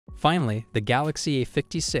Finally, the Galaxy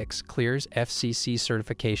A56 clears FCC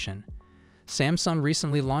certification. Samsung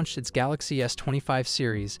recently launched its Galaxy S25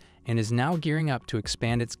 series and is now gearing up to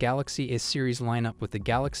expand its Galaxy A series lineup with the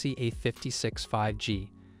Galaxy A56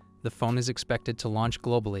 5G. The phone is expected to launch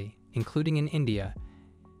globally, including in India,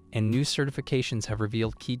 and new certifications have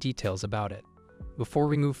revealed key details about it. Before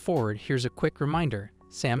we move forward, here's a quick reminder.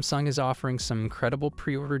 Samsung is offering some incredible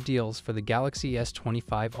pre-order deals for the Galaxy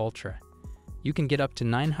S25 Ultra. You can get up to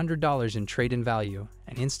 $900 in trade-in value,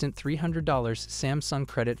 an instant $300 Samsung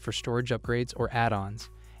credit for storage upgrades or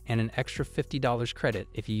add-ons, and an extra $50 credit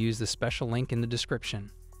if you use the special link in the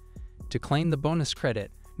description. To claim the bonus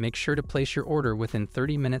credit, make sure to place your order within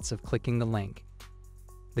 30 minutes of clicking the link.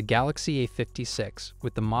 The Galaxy A56,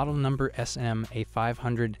 with the model number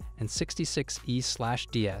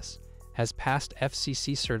SM-A566E/DS, has passed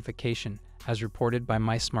FCC certification, as reported by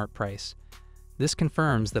MySmartPrice. This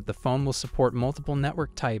confirms that the phone will support multiple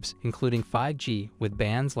network types, including 5G, with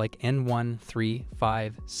bands like N1, 3,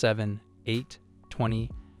 5, 7, 8, 20,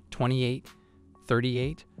 28,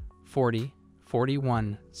 38, 40,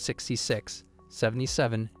 41, 66,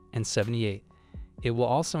 77, and 78. It will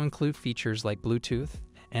also include features like Bluetooth,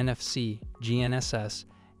 NFC, GNSS,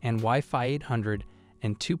 and Wi-Fi 800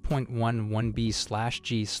 and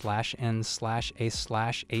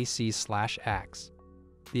 2.11b/G/N/A/AC/AX.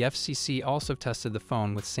 The FCC also tested the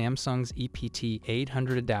phone with Samsung's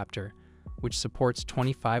EPT800 adapter, which supports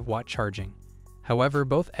 25-watt charging. However,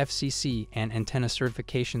 both FCC and antenna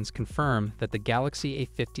certifications confirm that the Galaxy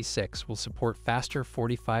A56 will support faster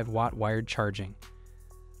 45-watt wired charging.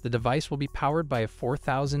 The device will be powered by a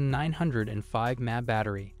 4,905 mAh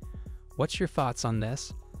battery. What's your thoughts on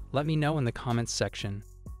this? Let me know in the comments section.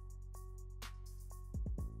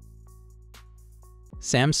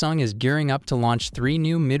 Samsung is gearing up to launch 3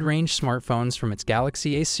 new mid-range smartphones from its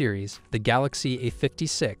Galaxy A series, the Galaxy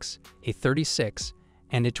A56, A36,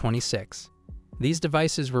 and A26. These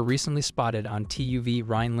devices were recently spotted on TÜV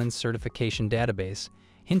Rheinland's certification database,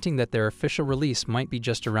 hinting that their official release might be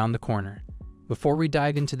just around the corner. Before we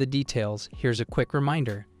dive into the details, here's a quick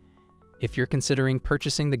reminder. If you're considering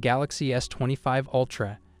purchasing the Galaxy S25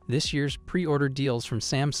 Ultra, this year's pre-order deals from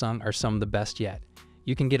Samsung are some of the best yet.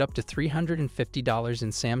 You can get up to $350 in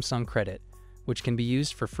Samsung credit, which can be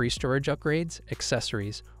used for free storage upgrades,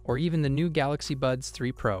 accessories, or even the new Galaxy Buds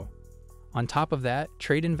 3 Pro. On top of that,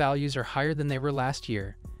 trade-in values are higher than they were last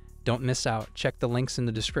year. Don't miss out. Check the links in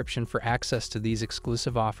the description for access to these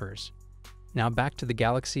exclusive offers. Now back to the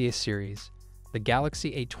Galaxy A series. The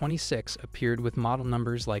Galaxy A26 appeared with model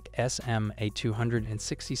numbers like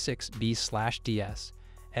SM-A266B/DS,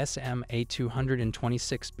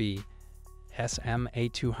 SM-A226B,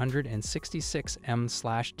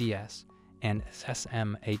 SM-A266M/DS, and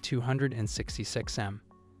SM-A266M.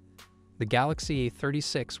 The Galaxy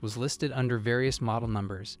A36 was listed under various model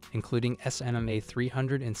numbers, including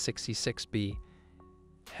SM-A366B,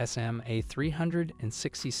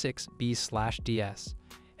 SM-A366B/DS,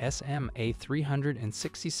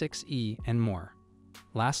 SM-A366E, and more.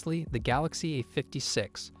 Lastly, the Galaxy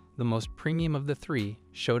A56, the most premium of the three,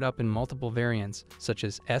 showed up in multiple variants such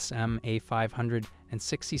as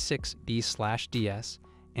SM-A566B/DS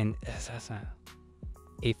and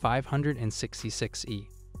A566E.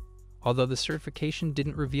 Although the certification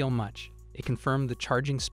didn't reveal much, it confirmed the charging speed